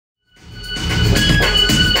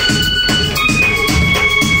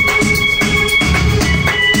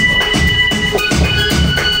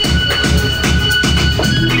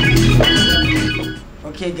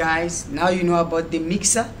guys, now you know about the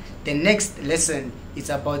mixer. The next lesson is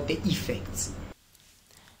about the effects.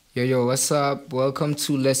 Yo, what's up? Welcome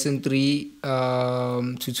to lesson 3,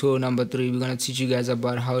 tutorial number 3. We're gonna teach you guys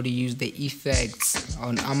about how to use the effects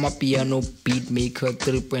on AmaPiano Beatmaker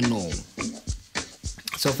 3.0.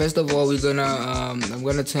 So first of all, we're gonna I'm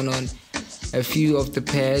gonna turn on a few of the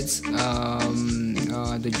pads,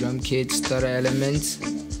 the drum kit, starter elements.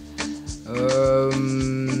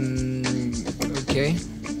 Okay,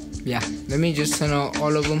 yeah, let me just turn on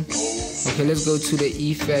all of them. Okay, let's go to the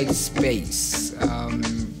effects space,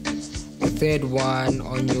 the third one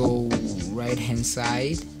on your right hand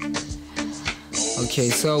side. Okay,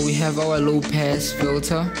 so we have our low pass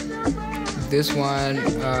filter. This one,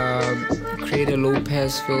 create a low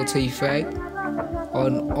pass filter effect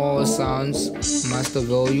on all sounds, master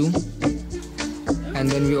volume. And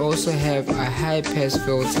then we also have a high pass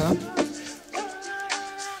filter.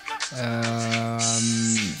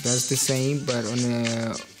 That's the same, but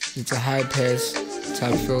it's a high pass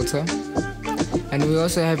type filter. And we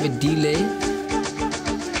also have a delay,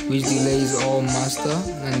 which delays all master,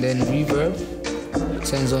 and then reverb,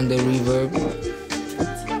 turns on the reverb.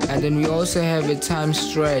 And then we also have a time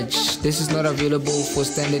stretch. This is not available for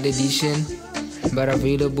standard edition, but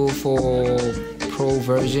available for pro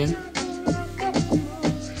version.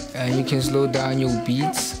 And you can slow down your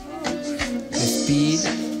beats, the speed.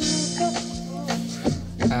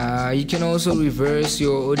 You can also reverse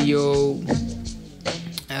your audio.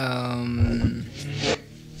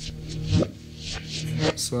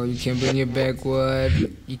 So you can bring it backward.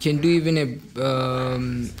 You can do even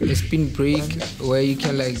a spin break where you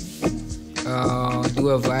can like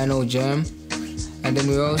do a vinyl jam. And then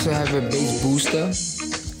we also have a bass booster,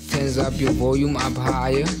 turns up your volume up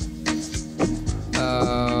higher.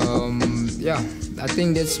 Yeah, I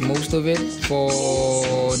think that's most of it for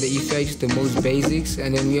the effects, the most basics.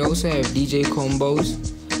 And then we also have DJ combos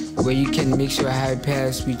where you can mix your high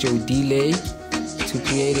pass with your delay to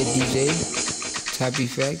create a DJ type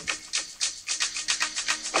effect.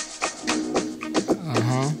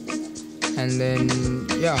 And then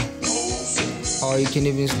yeah, or you can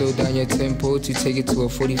even slow down your tempo to take it to a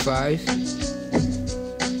 45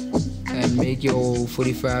 and make your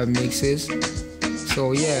 45 mixes.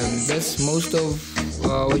 So yeah, that's most of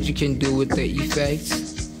what you can do with the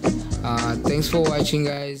effects. Thanks for watching,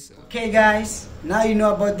 guys. Okay guys, now you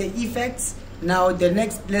know about the effects. Now the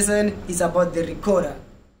next lesson is about the recorder.